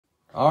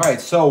All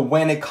right, so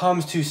when it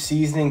comes to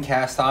seasoning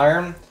cast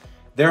iron,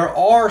 there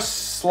are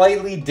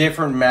slightly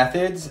different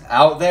methods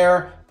out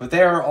there, but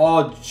they are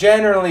all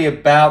generally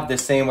about the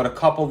same with a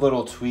couple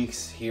little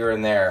tweaks here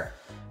and there.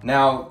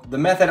 Now, the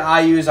method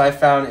I use, I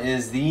found,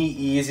 is the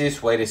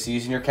easiest way to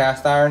season your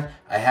cast iron.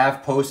 I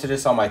have posted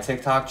this on my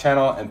TikTok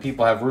channel, and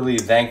people have really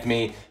thanked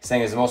me,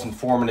 saying it's the most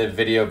informative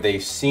video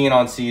they've seen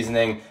on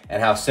seasoning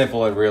and how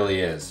simple it really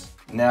is.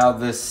 Now,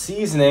 the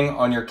seasoning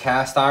on your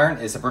cast iron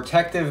is a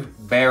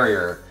protective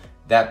barrier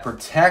that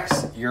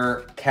protects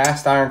your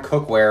cast iron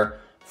cookware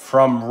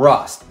from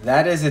rust.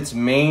 That is its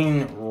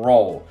main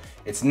role.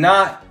 It's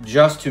not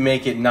just to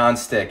make it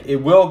non-stick. It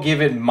will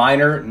give it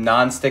minor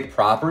non-stick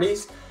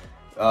properties.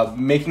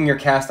 Making your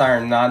cast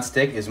iron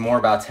non-stick is more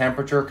about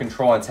temperature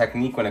control and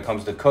technique when it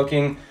comes to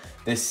cooking.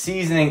 The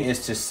seasoning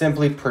is to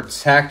simply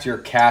protect your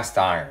cast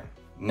iron.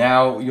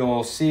 Now,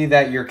 you'll see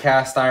that your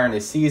cast iron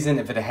is seasoned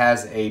if it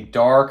has a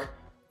dark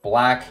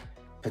black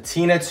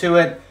patina to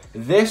it.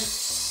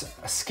 This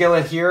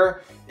skillet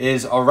here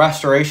is a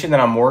restoration that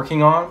I'm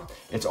working on.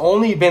 It's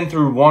only been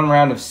through one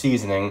round of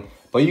seasoning,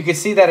 but you can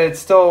see that it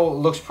still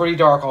looks pretty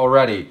dark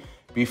already.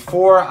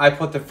 Before I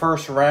put the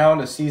first round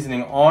of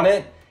seasoning on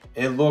it,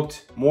 it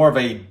looked more of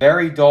a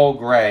very dull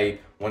gray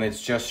when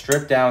it's just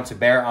stripped down to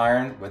bare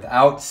iron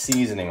without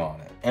seasoning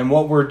on it. And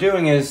what we're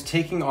doing is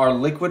taking our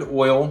liquid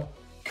oil,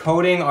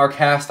 coating our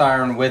cast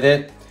iron with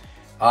it,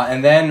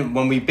 and then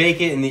when we bake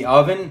it in the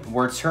oven,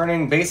 we're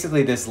turning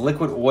basically this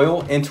liquid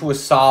oil into a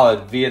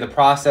solid via the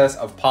process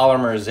of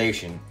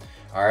polymerization.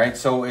 All right,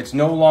 so it's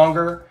no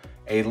longer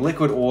a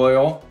liquid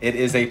oil, it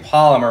is a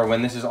polymer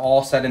when this is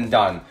all said and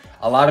done.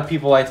 A lot of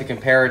people like to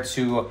compare it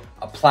to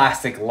a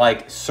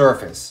plastic-like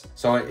surface.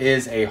 So it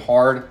is a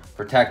hard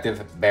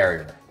protective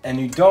barrier. And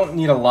you don't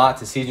need a lot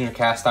to season your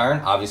cast iron.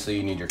 Obviously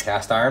you need your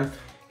cast iron.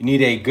 You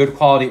need a good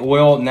quality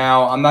oil.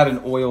 Now, I'm not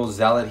an oil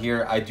zealot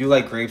here. I do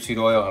like grapeseed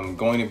oil. I'm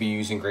going to be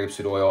using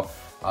grapeseed oil.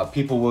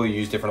 People will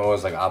use different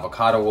oils like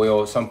avocado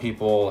oil. Some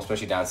people,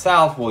 especially down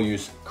south, will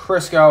use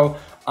Crisco.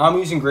 I'm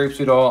using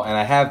grapeseed oil, and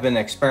I have been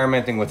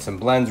experimenting with some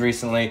blends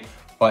recently,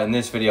 but in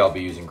this video, I'll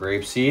be using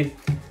grapeseed.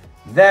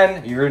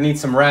 Then you're gonna need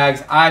some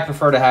rags. I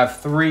prefer to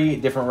have 3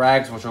 different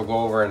rags, which we'll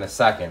go over in a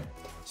second.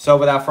 So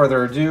without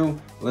further ado,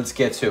 let's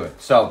get to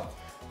it. So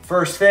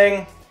first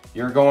thing,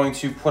 you're going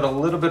to put a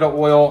little bit of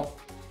oil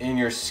in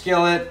your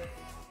skillet,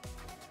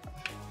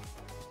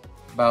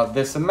 about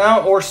this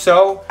amount or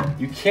so.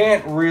 You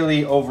can't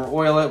really over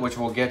oil it, which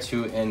we'll get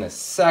to in a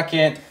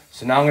second.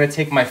 So now I'm gonna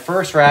take my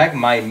first rag,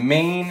 my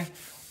main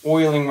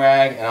oiling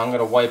rag, and I'm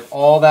gonna wipe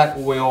all that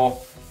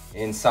oil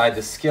inside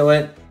the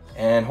skillet.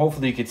 And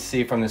hopefully you can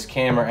see from this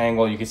camera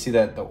angle, you can see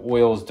that the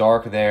oil is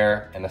dark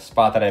there and the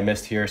spot that I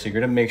missed here. So you're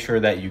gonna make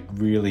sure that you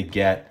really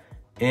get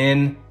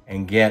in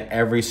and get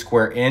every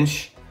square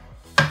inch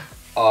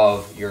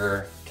of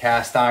your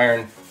cast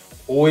iron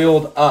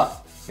oiled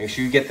up. Make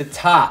sure you get the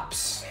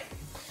tops,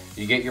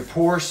 you get your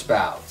pour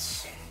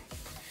spouts.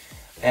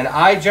 And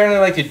I generally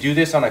like to do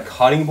this on a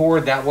cutting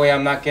board. That way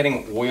I'm not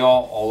getting oil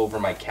all over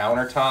my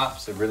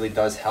countertops. It really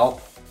does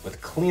help with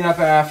cleanup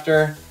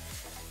after.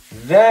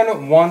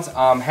 Then once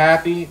I'm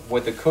happy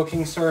with the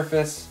cooking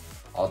surface,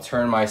 I'll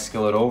turn my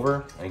skillet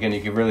over. And again,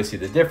 you can really see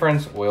the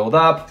difference, oiled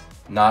up,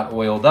 not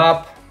oiled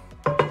up.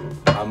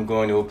 I'm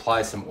going to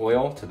apply some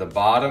oil to the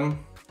bottom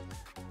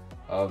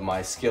of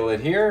my skillet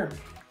here.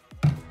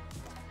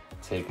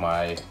 Take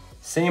my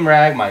same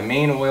rag, my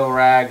main oil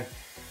rag,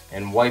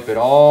 and wipe it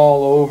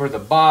all over the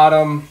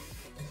bottom,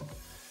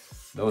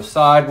 those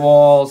side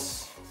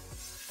walls.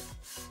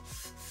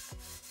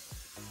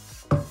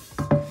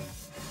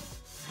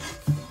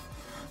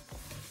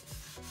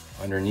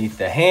 Underneath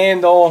the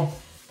handle.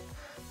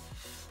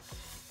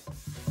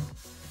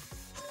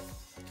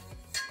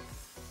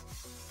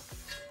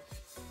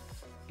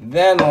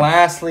 Then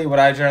lastly, what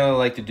I generally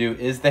like to do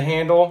is the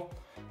handle.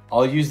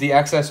 I'll use the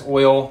excess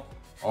oil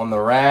on the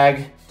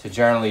rag to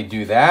generally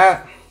do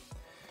that.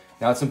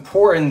 Now it's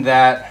important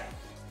that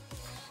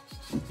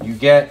you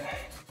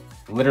get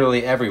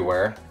literally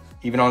everywhere,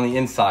 even on the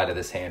inside of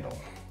this handle.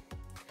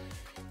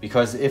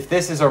 Because if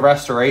this is a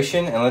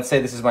restoration, and let's say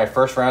this is my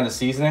first round of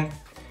seasoning,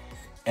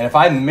 and if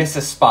I miss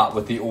a spot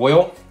with the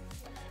oil,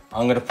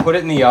 I'm gonna put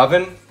it in the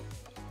oven,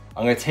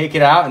 I'm gonna take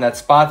it out, and that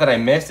spot that I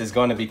missed is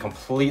gonna be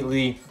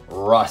completely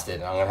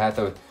rusted. I'm gonna have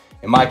to,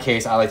 in my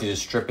case, I like to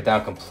just strip it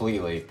down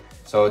completely.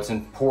 So it's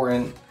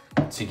important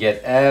to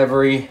get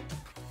every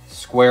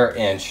square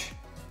inch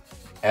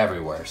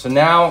everywhere. So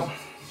now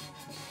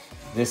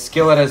this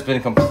skillet has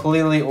been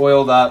completely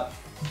oiled up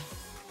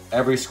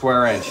every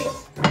square inch.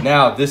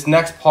 Now this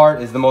next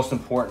part is the most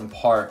important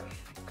part,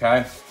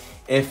 okay?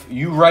 If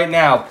you right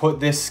now put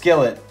this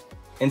skillet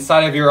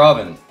inside of your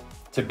oven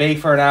to bake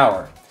for an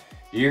hour,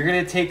 you're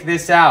gonna take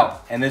this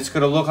out and it's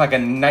gonna look like a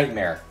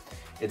nightmare.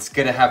 It's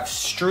gonna have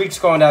streaks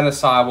going down the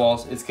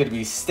sidewalls, it's gonna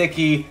be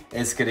sticky,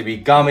 it's gonna be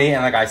gummy,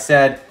 and like I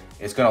said,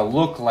 it's gonna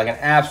look like an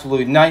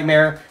absolute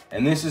nightmare,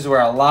 and this is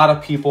where a lot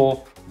of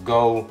people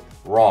go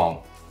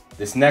wrong.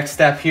 This next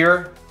step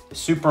here is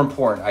super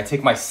important. I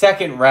take my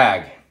second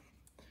rag,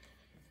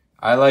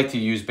 I like to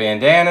use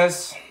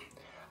bandanas.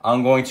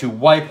 I'm going to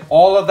wipe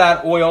all of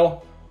that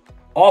oil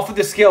off of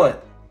the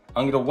skillet.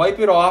 I'm gonna wipe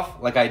it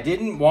off like I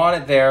didn't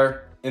want it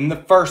there in the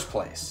first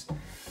place.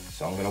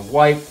 So I'm gonna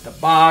wipe the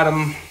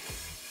bottom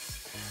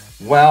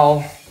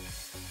well.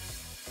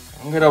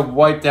 I'm gonna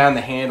wipe down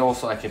the handle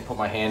so I can put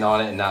my hand on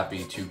it and not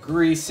be too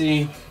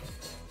greasy.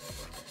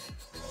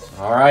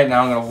 All right,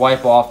 now I'm gonna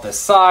wipe off the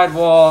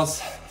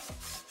sidewalls,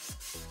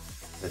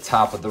 the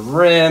top of the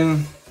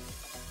rim,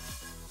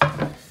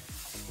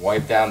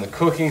 wipe down the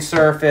cooking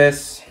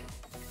surface.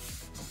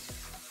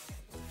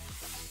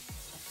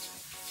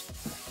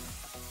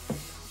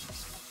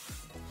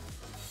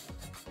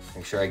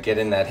 Make sure I get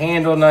in that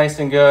handle nice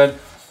and good.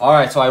 All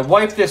right, so I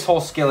wiped this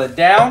whole skillet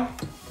down.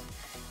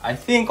 I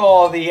think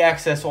all the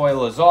excess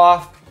oil is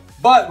off,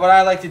 but what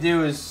I like to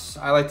do is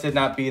I like to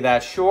not be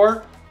that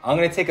sure. I'm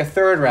gonna take a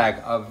third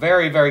rag, a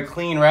very, very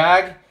clean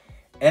rag,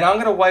 and I'm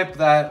gonna wipe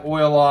that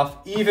oil off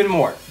even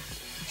more,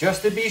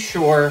 just to be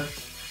sure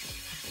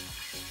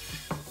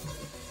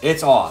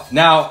it's off.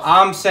 Now,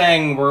 I'm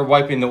saying we're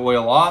wiping the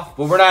oil off,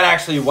 but we're not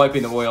actually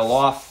wiping the oil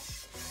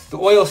off. The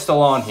oil's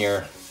still on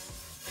here.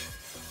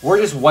 We're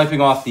just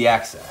wiping off the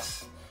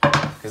excess.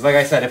 Because like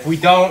I said, if we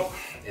don't,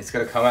 it's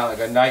gonna come out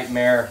like a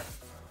nightmare,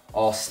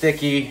 all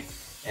sticky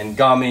and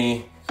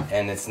gummy,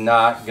 and it's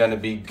not gonna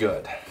be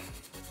good.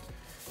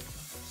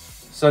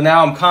 So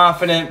now I'm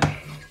confident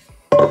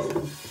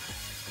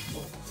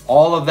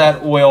all of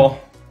that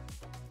oil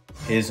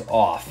is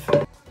off.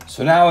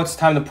 So now it's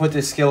time to put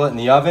this skillet in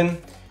the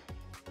oven.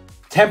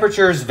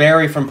 Temperatures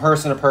vary from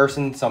person to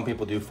person. Some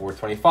people do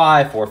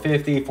 425,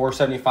 450,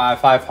 475,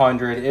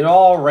 500. It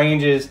all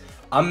ranges.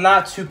 I'm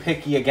not too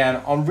picky again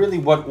on really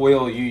what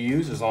oil you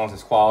use, as long as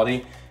it's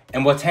quality,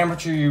 and what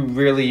temperature you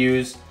really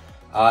use.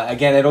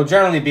 Again, it'll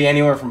generally be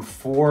anywhere from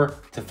 4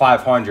 to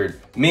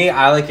 500. Me,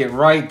 I like it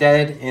right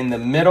dead in the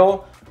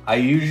middle. I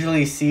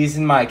usually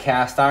season my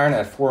cast iron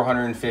at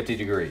 450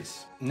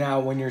 degrees. Now,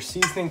 when you're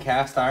seasoning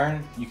cast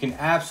iron, you can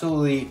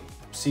absolutely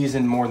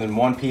season more than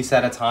one piece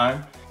at a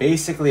time.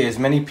 Basically, as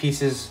many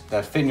pieces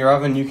that fit in your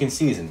oven, you can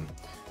season.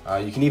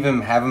 You can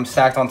even have them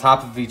stacked on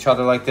top of each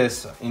other like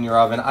this in your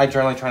oven. I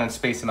generally try and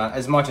space them out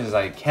as much as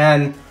I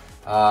can,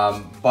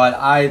 but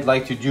I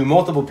like to do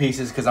multiple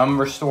pieces because I'm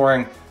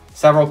restoring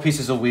several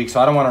pieces a week,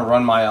 so I don't want to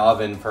run my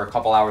oven for a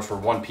couple hours for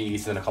one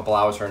piece and a couple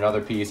hours for another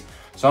piece.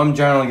 So I'm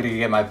generally going to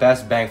get my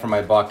best bang for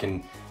my buck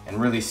and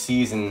really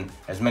season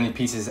as many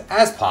pieces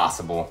as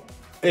possible.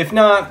 If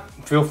not,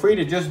 feel free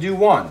to just do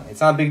one.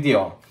 It's not a big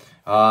deal.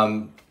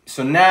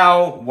 So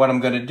now what I'm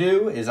going to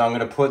do is I'm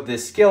going to put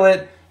this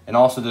skillet and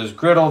also this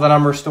griddle that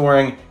I'm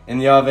restoring in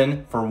the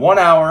oven for 1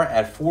 hour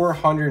at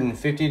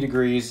 450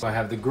 degrees. So I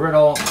have the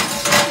griddle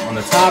on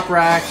the top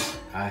rack.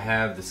 I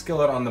have the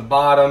skillet on the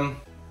bottom.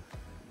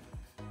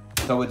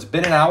 So it's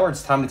been an hour.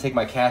 It's time to take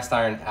my cast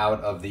iron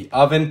out of the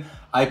oven.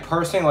 I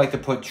personally like to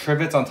put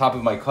trivets on top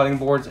of my cutting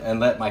boards and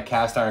let my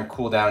cast iron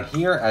cool down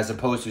here, as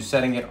opposed to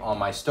setting it on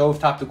my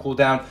stovetop to cool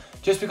down,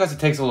 just because it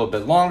takes a little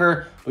bit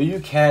longer. But you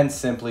can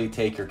simply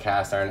take your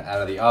cast iron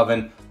out of the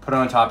oven, put it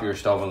on top of your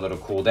stove and let it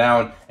cool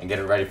down, and get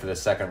it ready for the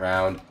second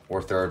round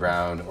or third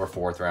round or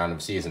fourth round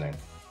of seasoning.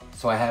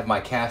 So I have my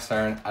cast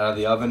iron out of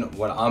the oven.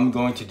 What I'm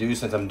going to do,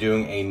 since I'm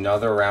doing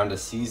another round of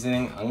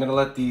seasoning, I'm gonna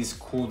let these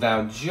cool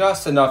down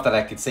just enough that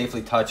I could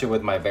safely touch it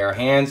with my bare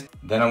hands.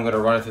 Then I'm gonna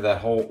run it through that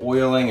whole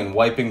oiling and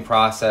wiping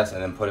process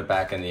and then put it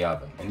back in the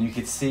oven. And you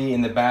can see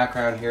in the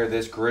background here,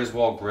 this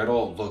Griswold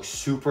griddle looks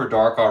super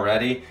dark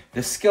already.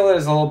 The skillet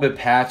is a little bit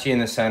patchy in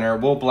the center.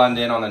 We'll blend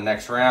in on the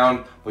next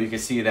round, but you can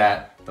see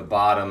that the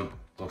bottom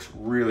looks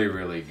really,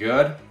 really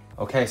good.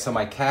 Okay, so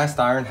my cast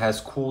iron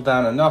has cooled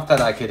down enough that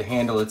I could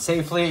handle it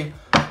safely.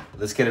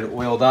 Let's get it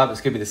oiled up.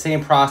 It's gonna be the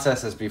same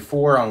process as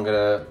before. I'm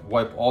gonna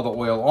wipe all the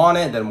oil on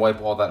it, then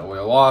wipe all that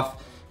oil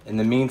off. In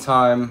the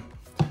meantime,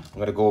 I'm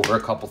gonna go over a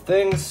couple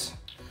things.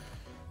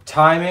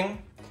 Timing.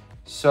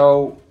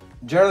 So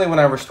generally when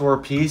I restore a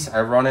piece,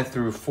 I run it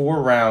through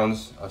 4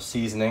 rounds of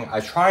seasoning.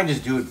 I try and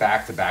just do it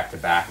back to back to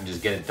back and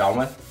just get it done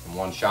with in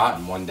one shot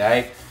in one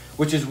day,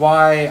 which is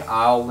why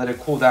I'll let it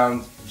cool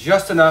down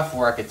just enough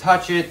where I could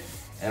touch it,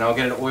 and I'll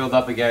get it oiled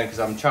up again because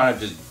I'm trying to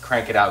just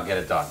crank it out and get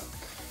it done.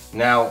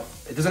 Now,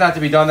 it doesn't have to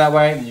be done that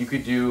way. You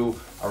could do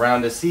a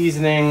round of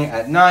seasoning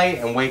at night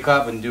and wake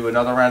up and do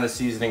another round of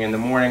seasoning in the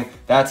morning.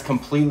 That's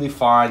completely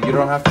fine. You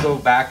don't have to go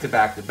back to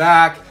back to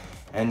back,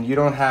 and you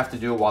don't have to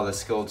do it while the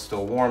skillet's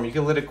still warm. You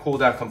can let it cool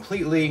down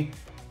completely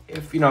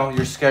if, you know,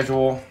 your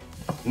schedule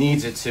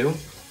needs it to.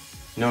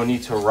 No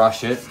need to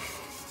rush it.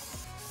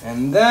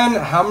 And then,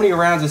 how many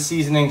rounds of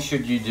seasoning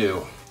should you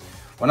do?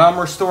 When I'm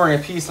restoring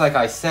a piece, like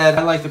I said,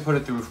 I like to put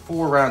it through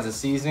 4 rounds of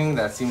seasoning.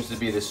 That seems to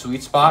be the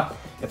sweet spot.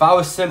 If I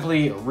was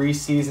simply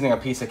re-seasoning a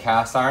piece of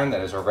cast iron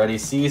that is already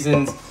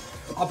seasoned,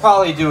 I'll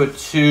probably do it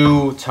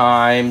 2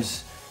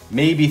 times,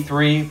 maybe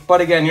 3. But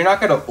again, you're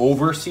not gonna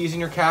over-season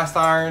your cast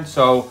iron,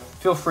 so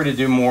feel free to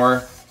do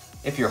more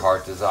if your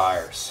heart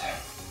desires.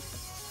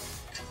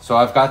 So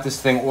I've got this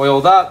thing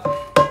oiled up.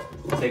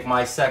 Take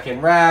my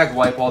second rag,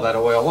 wipe all that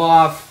oil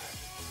off.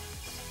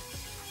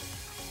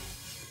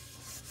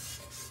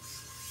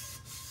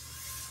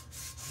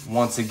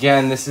 Once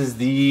again, this is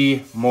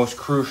the most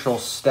crucial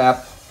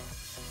step.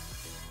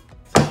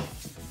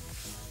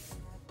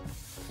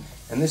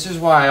 And this is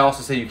why I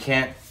also say you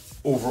can't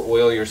over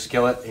oil your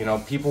skillet. You know,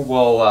 people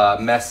will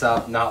mess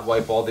up, not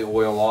wipe all the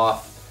oil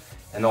off,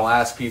 and they'll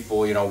ask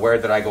people, you know,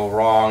 where did I go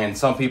wrong? And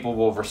some people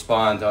will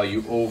respond, oh,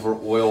 you over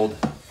oiled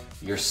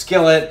your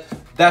skillet.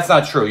 That's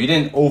not true. You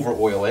didn't over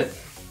oil it.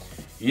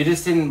 You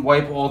just didn't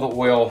wipe all the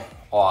oil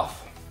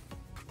off.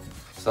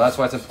 So that's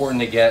why it's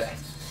important to get,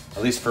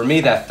 at least for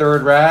me, that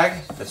third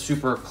rag, that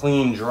super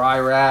clean, dry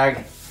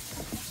rag,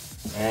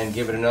 and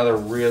give it another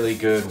really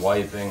good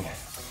wiping.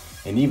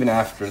 And even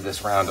after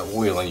this round of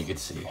oiling, you can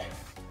see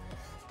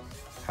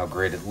how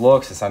great it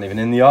looks. It's not even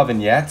in the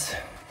oven yet.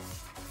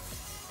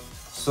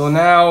 So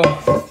now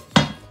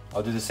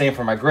I'll do the same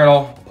for my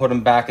griddle, put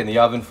them back in the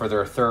oven for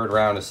their third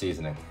round of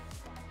seasoning.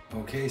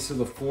 Okay, so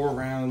the 4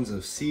 rounds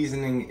of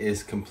seasoning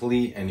is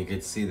complete, and you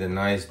can see the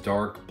nice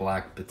dark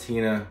black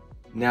patina.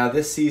 Now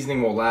this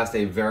seasoning will last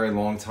a very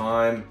long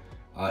time.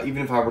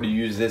 Even if I were to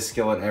use this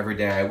skillet every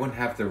day, I wouldn't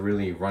have to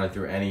really run it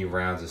through any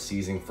rounds of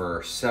seasoning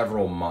for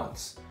several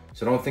months.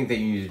 So don't think that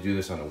you need to do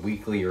this on a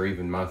weekly or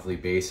even monthly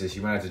basis.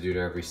 You might have to do it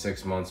every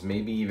 6 months,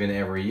 maybe even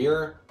every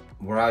year.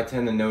 Where I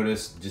tend to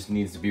notice just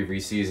needs to be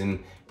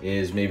re-seasoned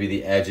is maybe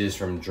the edges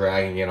from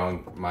dragging it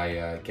on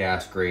my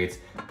gas grates,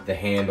 the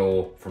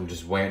handle from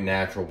just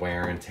natural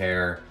wear and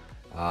tear.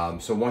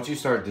 So once you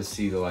start to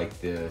see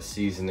the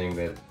seasoning,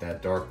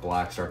 that dark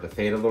black start to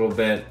fade a little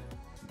bit,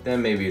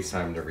 then maybe it's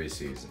time to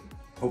re-season.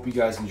 Hope you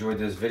guys enjoyed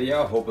this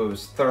video. Hope it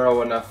was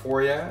thorough enough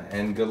for you,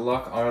 and good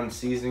luck on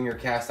seasoning your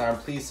cast iron.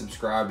 Please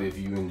subscribe if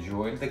you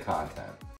enjoyed the content.